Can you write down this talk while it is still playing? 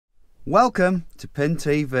Welcome to Pin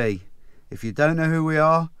TV. If you don't know who we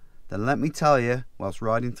are, then let me tell you whilst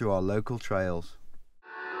riding through our local trails.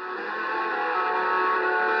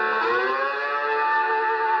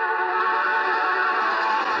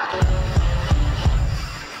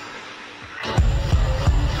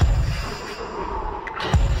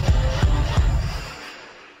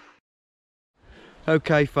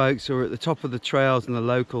 Okay folks, so we're at the top of the trails in the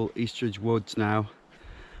local Eastridge Woods now.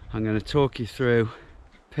 I'm going to talk you through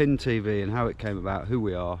Pin TV and how it came about, who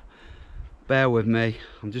we are. Bear with me,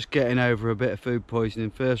 I'm just getting over a bit of food poisoning.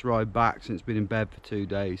 First ride back since been in bed for 2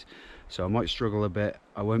 days, so I might struggle a bit.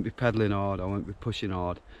 I won't be pedaling hard, I won't be pushing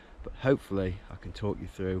hard, but hopefully I can talk you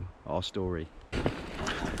through our story.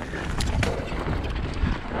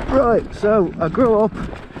 Right, so I grew up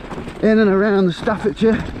in and around the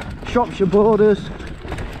Staffordshire, Shropshire borders,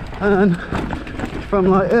 and from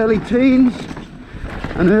like early teens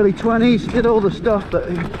and early 20s did all the stuff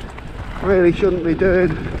that you really shouldn't be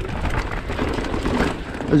doing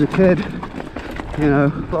as a kid, you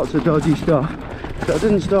know, lots of dodgy stuff. So I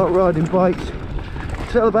didn't start riding bikes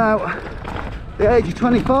till about the age of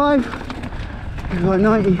 25, like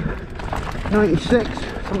 96,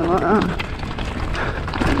 something like that.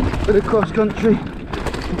 Bit of cross country,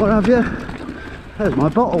 what have you. There's my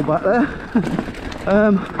bottle back there.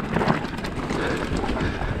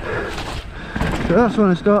 So that's when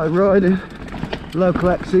I started riding local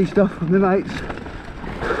XC stuff with my mates.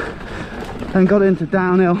 Then got into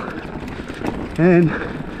downhill in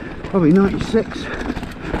probably 96.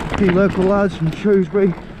 A few local lads from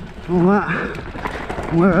Shrewsbury, all that,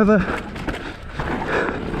 and wherever.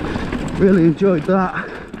 Really enjoyed that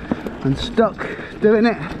and stuck doing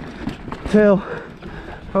it till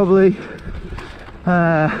probably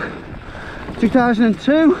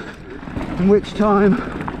 2002, in which time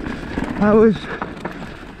I was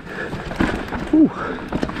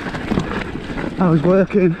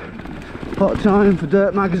working part-time for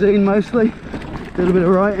Dirt Magazine mostly. Did a bit of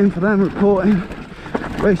writing for them, reporting,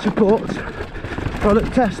 race reports,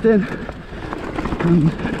 product testing,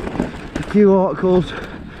 and a few articles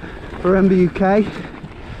for MBUK.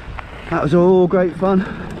 That was all great fun.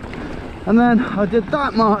 And then I did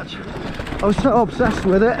that much, I was so obsessed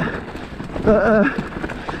with it that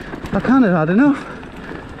I kind of had enough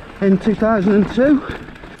in 2002.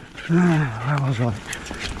 Where was I?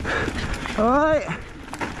 Alright.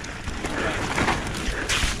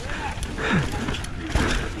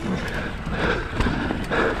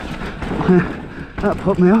 That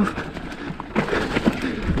put me off.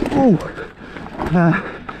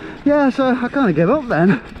 Yeah, so I kind of gave up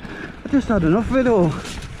then. I just had enough of it all.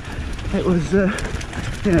 It was,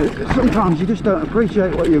 you know, sometimes you just don't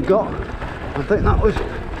appreciate what you've got. I think that was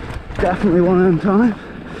definitely one of them times.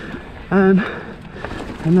 And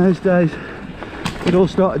in those days, it all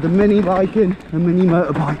started the mini biking and mini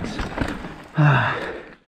motorbikes.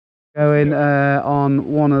 Going on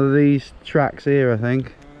one of these tracks here, I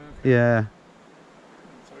think. Yeah.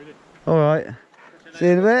 Alright. See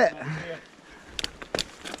you in a bit.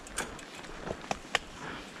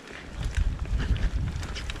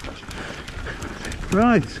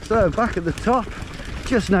 Right, so back at the top,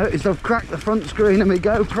 just noticed I've cracked the front screen of my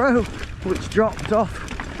GoPro, which dropped off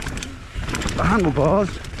the handlebars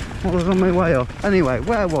while I was on my way up. Anyway,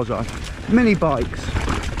 where was I? Mini bikes.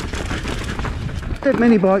 Did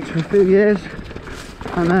mini bikes for a few years,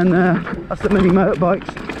 and then that's the mini motorbikes.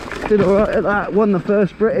 Did alright at that, won the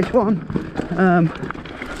first British one.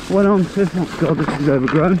 Went on to, oh god, this is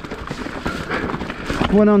overgrown.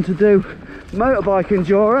 Went on to do motorbike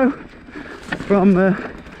enduro from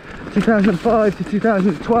 2005 to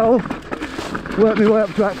 2012, worked my way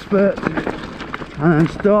up to expert, and then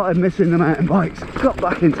started missing the mountain bikes. Got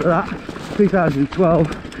back into that 2012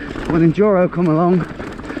 when enduro come along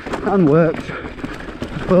and worked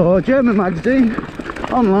for a German magazine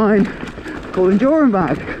online called Enduro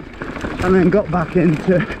Mag, and then got back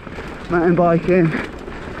into mountain biking,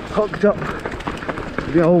 hooked up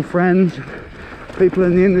with the old friends, people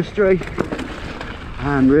in the industry,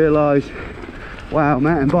 and realised, wow,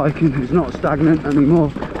 mountain biking is not stagnant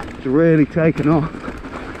anymore. It's really taken off,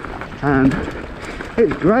 and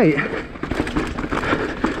it's great.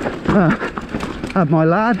 Had my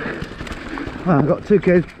lad, well, I've got 2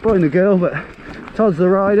 kids, boy and a girl, but Todd's the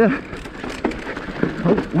rider.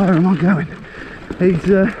 Oh, where am I going? He's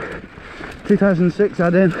 2006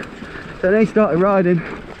 had him, so he started riding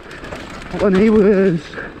when he was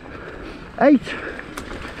 8.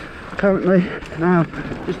 Currently now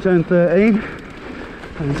just turned 13,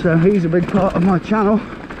 and so he's a big part of my channel.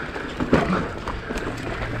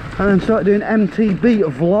 And then started doing MTB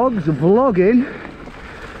vlogging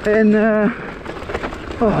in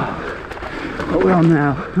What are we on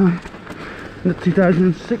now?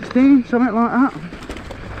 2016, something like that.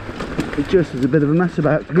 It just is a bit of a mess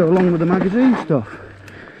about to go along with the magazine stuff.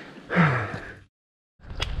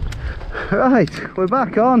 Right, we're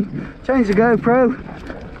back on. Changed the GoPro,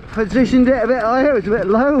 positioned it a bit higher. It was a bit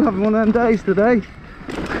low, having one of them days today.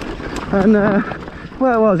 And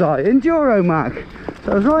where was I? Enduro Mag.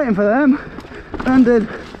 So I was writing for them and did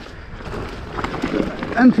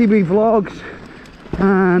MTB vlogs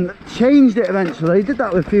and changed it eventually. Did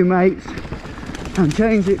that with a few mates and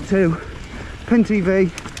changed it to Pin TV.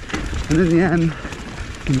 And in the end,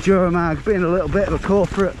 Enduro Mag, being a little bit of a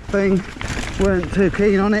corporate thing, weren't too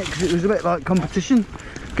keen on it because it was a bit like competition.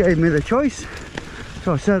 Gave me the choice,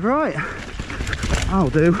 so I said, right, I'll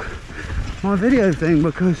do my video thing,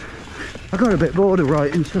 because I got a bit bored of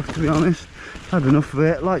writing stuff, to be honest. Had enough of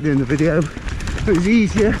it, like doing the video. It was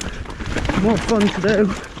easier, more fun to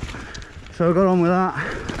do, so I got on with that,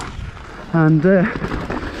 and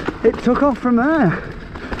it took off from there.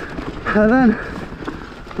 And then,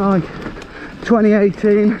 like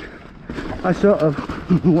 2018, I sort of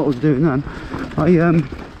what I was doing then, I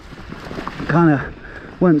kind of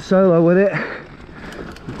went solo with it.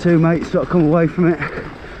 The two mates sort of come away from it,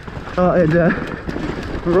 started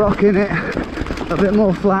rocking it a bit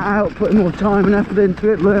more flat out, putting more time and effort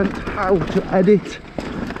into it, learnt how to edit,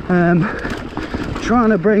 trying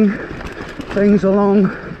to bring things along,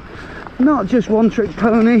 not just one trick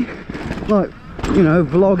pony, like, you know,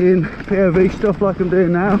 vlogging, POV stuff like I'm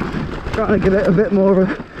doing now, trying to give it a bit more of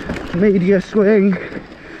a media swing,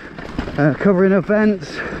 covering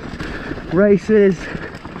events, races,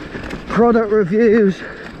 product reviews,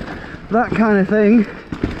 that kind of thing.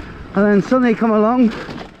 And then Sonny come along.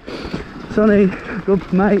 Sonny,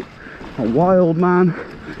 good mate, a wild man,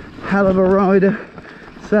 hell of a rider,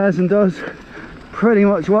 says and does pretty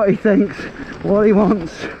much what he thinks, what he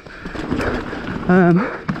wants.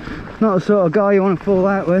 Not the sort of guy you want to fall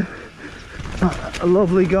out with. A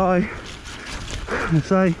lovely guy. I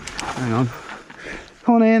say, hang on,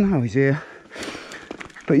 come on in. Oh, he's here.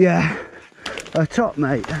 But yeah, a top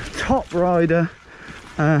mate, a top rider,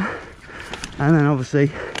 and then obviously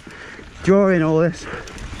during all this,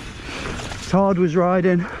 Todd was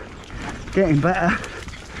riding, getting better,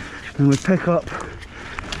 and we pick up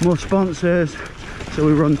more sponsors. So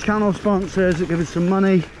we run channel sponsors that give us some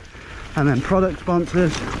money, and then product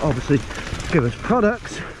sponsors obviously give us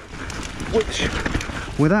products, which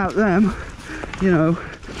without them, you know,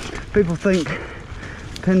 people think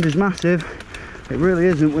Pinned is massive. It really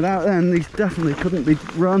isn't. Without them, these definitely couldn't be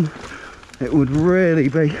run. It would really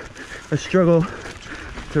be a struggle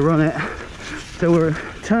to run it. So we're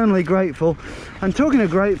eternally grateful. And talking of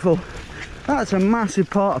grateful, that's a massive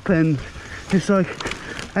part of Pinned. It's like,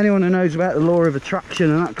 anyone who knows about the law of attraction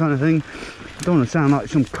and that kind of thing, I don't want to sound like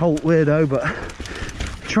some cult weirdo, but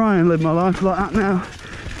try and live my life like that now.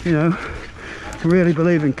 You know, really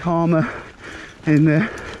believe in karma, in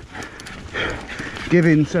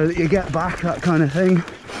giving so that you get back, that kind of thing.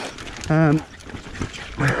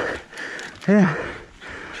 Yeah.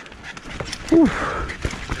 Oof.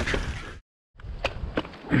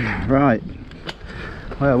 Right,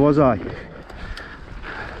 where was I?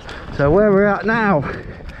 So where we're at now,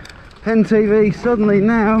 Pin TV suddenly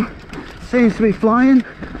now seems to be flying,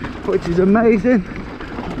 which is amazing.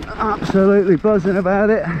 Absolutely buzzing about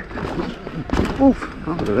it. Oof,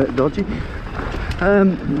 that was a bit dodgy.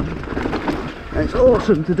 It's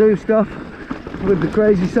awesome to do stuff with the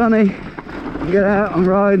crazy Sonny, and get out and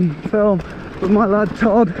ride and film with my lad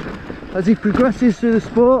Todd as he progresses through the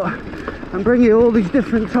sport, and bring you all these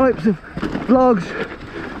different types of vlogs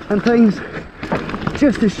and things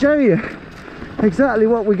just to show you exactly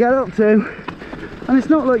what we get up to. And it's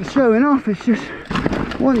not like showing off, it's just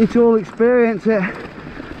I want you to all experience it.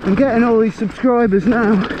 And getting all these subscribers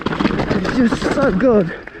now, it's just so good.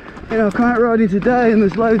 You know, I come out riding today and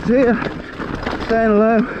there's loads here saying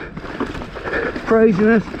hello, praising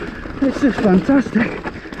us. It's just fantastic.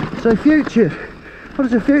 So future, what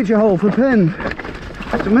does the future hold for Pinned?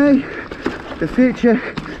 To me, the future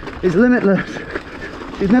is limitless.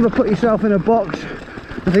 You'd never put yourself in a box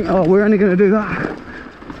and think, oh, we're only going to do that.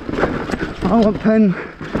 I want Pinned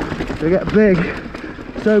to get big,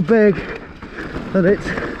 so big that it's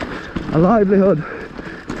a livelihood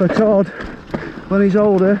for Todd when he's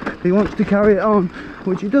older. He wants to carry it on,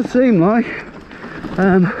 which it does seem like.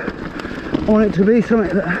 I want it to be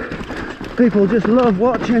something that people just love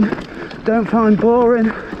watching, don't find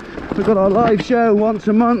boring. We've got our live show once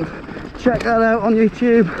a month, check that out on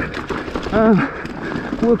YouTube.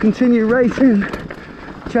 We'll continue racing,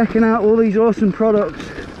 checking out all these awesome products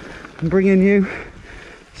and bringing you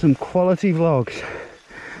some quality vlogs.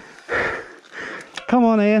 Come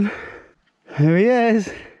on, Ian. Here he is.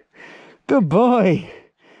 Good boy.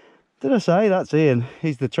 Did I say that's Ian?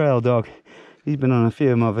 He's the trail dog. He's been on a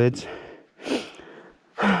few of my vids.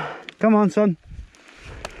 Come on, son.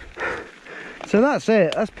 So that's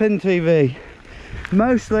it. That's Pin TV.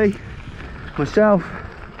 Mostly myself,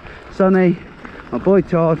 Sonny, my boy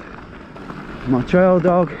Todd, my trail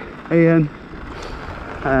dog Ian,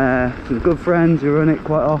 some good friends who run it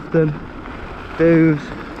quite often, Doves,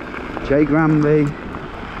 Jay Granby,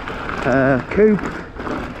 Coop,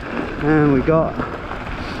 and we got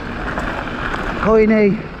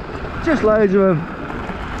Coiny, just loads of them.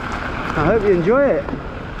 I hope you enjoy it,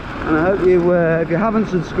 and I hope you, if you haven't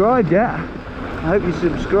subscribed yet, I hope you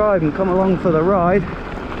subscribe and come along for the ride.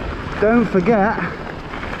 Don't forget,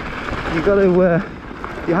 you've got to,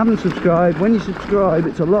 if you haven't subscribed, when you subscribe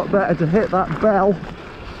it's a lot better to hit that bell,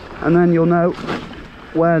 and then you'll know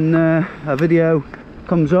when a video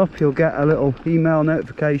comes up. You'll get a little email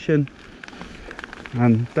notification.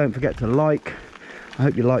 And don't forget to like. I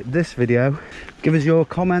hope you liked this video. Give us your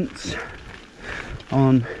comments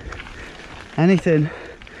on anything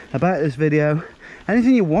about this video,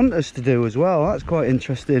 anything you want us to do as well. That's quite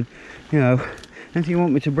interesting, you know, anything you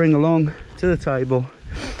want me to bring along to the table.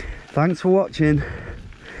 Thanks for watching.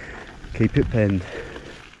 Keep it pinned.